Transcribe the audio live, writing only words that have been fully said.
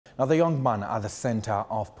Now, the young man at the center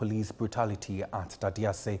of police brutality at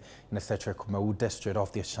Dadease in the Sekyere Kumawu District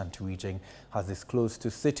of the Ashanti region has disclosed to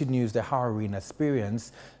Citi News the harrowing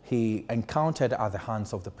experience he encountered at the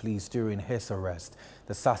hands of the police during his arrest.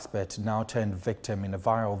 The suspect, now turned victim in a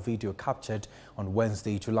viral video captured on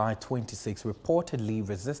Wednesday, July 26, reportedly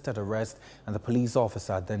resisted arrest, and the police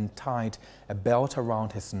officer then tied a belt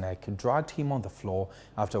around his neck, dragged him on the floor,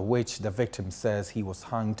 after which the victim says he was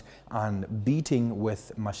hanged and beaten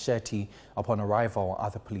with machete upon arrival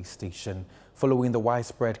at the police station. Following the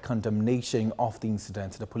widespread condemnation of the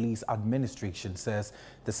incident, the police administration says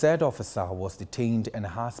the said officer was detained and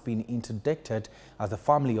has been interdicted, as the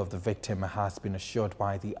family of the victim has been assured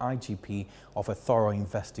by the IGP of a thorough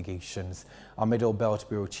investigations. Our Middle Belt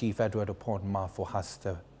Bureau Chief Edward Opon-Mafo has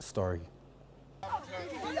the story.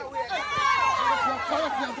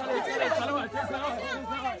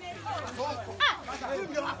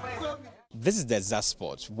 This is the exact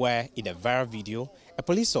spot where, in a viral video, a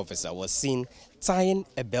police officer was seen tying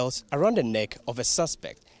a belt around the neck of a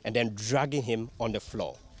suspect and then dragging him on the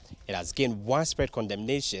floor. It has gained widespread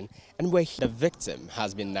condemnation, and where the victim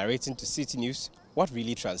has been narrating to Citi News what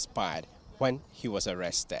really transpired when he was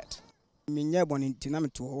arrested.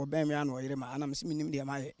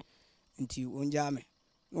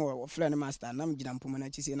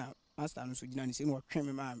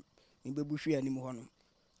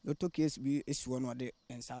 Loto case be is one of the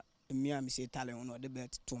answer. Me and say talent on the bed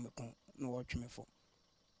to me no watch me for.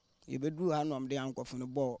 You be do hand the uncle from the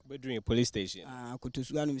ball. We're doing a police station. Could to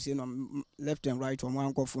swim say no left and right on one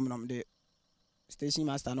uncle from the station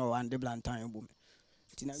master no and the blunt time boom.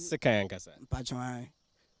 Sekyere Nkasa. Patch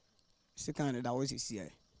Sekyere that was his year.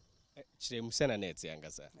 Chemsena net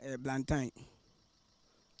Yankasa. Blunt time.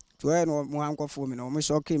 To where no one uncle for me no me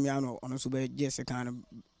shock him on a super Sekyere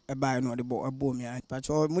buy no the boy a boom ya. But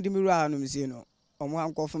all Mudimira no me no. On one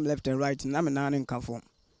uncle from left and right, and I'm a nan in conform.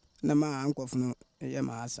 No my uncle from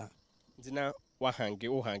Yamasa. Dinner what hangy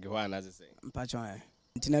one as I say. Patch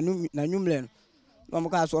Tina Numlen. No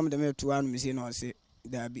more cast one of the 2 me say no say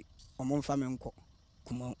there be a mon famine co.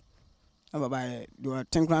 Come on. Never buy do a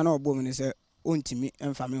 10 crown or boom and say own to me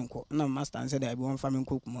and famine co. No master and said I be one famine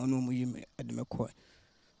cook no more you at the McCoy.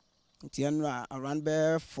 Tianra around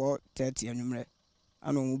bear 4:30 and number.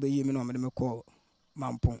 I know be you no me call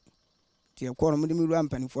Mampon. Tia call me the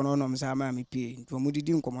ramping for no noms I mammy pay to a moody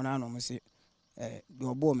dim common anonymous say, do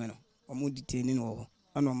a bowman or mood detaining all.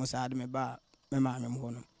 Anonymous had me bar, my mammy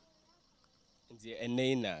honor. And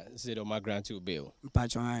Nana said, oh, my grant to bill.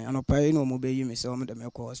 Patch and a pay no more be you, Miss Elmer, the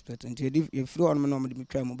milk hospital, until if you on me be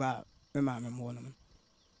tremble bar, my mammy honor.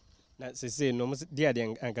 That's a say, no, dear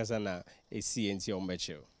Ankasana, a CNC on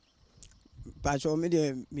Metro. Patch on me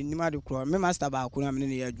the minimal crow, my master about Kunam in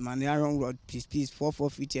the edge, man, the iron rod, piece 4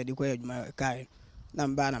 feet at the way of my car.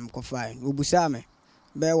 Nambanam confined, Ubusame.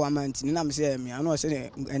 Bear 1 month, and I'm saying me, I know say,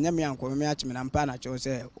 and then me uncle, me at me and Panacho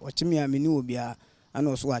say, watch me, I mean, Nubia, I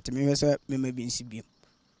know what me, may be in Sibium.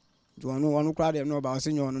 Do I know one crowd know about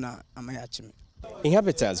Senor? Am I at me?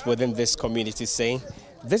 Inhabitants within this community say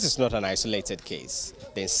this is not an isolated case.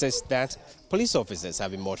 They insist that police officers have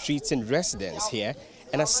been maltreating residents here,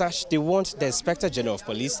 and as such, they want the Inspector General of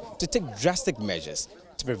Police to take drastic measures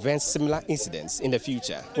to prevent similar incidents in the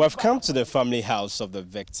future. We have come to the family house of the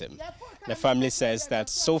victim. The family says that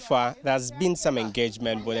so far there has been some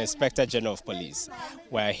engagement with the Inspector General of Police.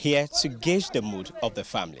 We are here to gauge the mood of the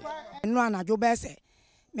family.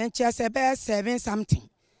 Something.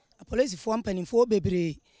 A police form penny for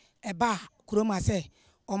baby a bar, Kuroma say,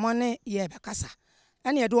 or money ye bacassa.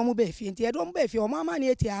 And ye don't be if you don't be if your mamma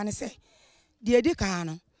near Tiana say. Dear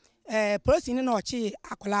Dicano, a person in Ochi,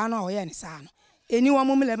 Acolano or Yanisano. Anyone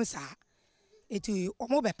mumlemsa. It will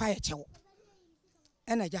almost pie chow.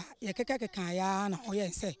 And a ja, ye kaya, or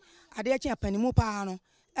yen say, I dare a penny mupano,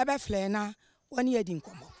 ebe flena, 1 year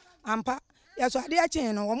dincomo. Ampa, yes, I dare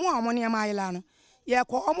chain or more money a milano. Ye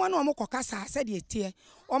call one or more cocassa, said ye tear,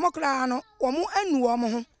 or more crano, or more and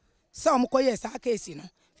woman. Some coyes are casino.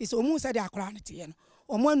 Fis almost at the acranity,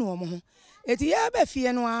 or one woman. It ye be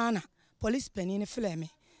fianuana. Police penny in a flame,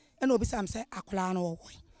 and Obi Sam say Acolano or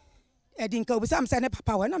boy. I didn't go some send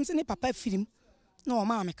papa when I'm sending papa film. No,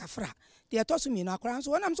 mamma cafra. They are tossing me no crowns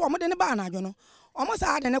when I'm so more than a banner, you know. Almost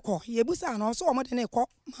had an echo, ye busan or so more than a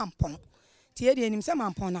cock, mampon. Tiedi and him some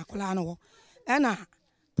mampon Acolano. And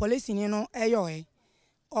police in you know, ayoy.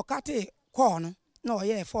 Or cut a corn, no,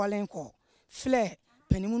 ye falling call. Flare,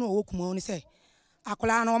 pennymuno wokumoni say.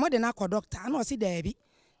 Acolano more than a doctor, no see Debbie.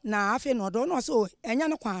 Na afe no do no so enya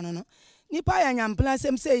no kwano no nipa ya nyampla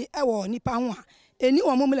sem sei ewo nipa ho a eni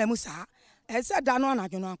wo momle mu saa ese da no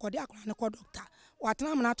anadwo no akode akora ne ko doctor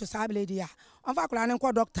watena mna to sabele dia onfa akora ne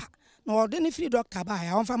nko doctor na ode ne free doctor ba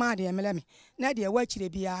ya onfa ma de emeleme na de wachire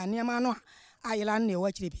bia ne ma no ayela na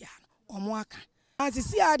wachire bia omo aka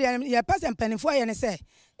asisi ade ye person panifo ye ne se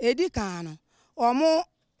edi kan no omo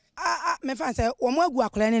me fan se omo agu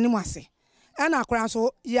akora ne nimu ase na akora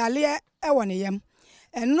so yale ewo ne yam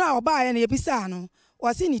eno a oba ye na yebisa no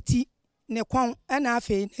wasi ni ti ne kwon na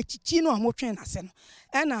afi na chichi no omo twen na se no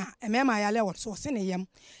na emema yale wo so se ne yam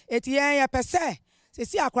eti ye pese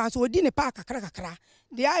sesi akora so odi ne pa kakra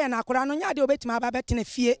de aye na akora no nya de obetima aba betene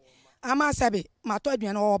fie ama sebe mato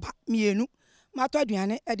aduane oba mienu mato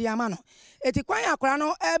aduane edi ama no eti kwan akora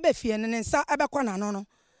no ebe fie ne nsa ebe kona no no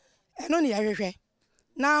eno ne yehwehwe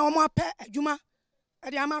na omo ape adwuma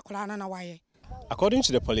edi ama akora na waye. According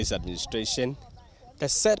to the police administration, the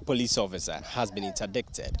said police officer has been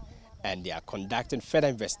interdicted and they are conducting further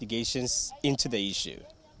investigations into the issue.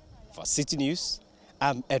 For Citi News,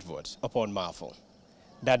 I'm Edward upon Marvel.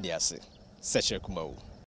 Dadease, Sekyere Kumawu.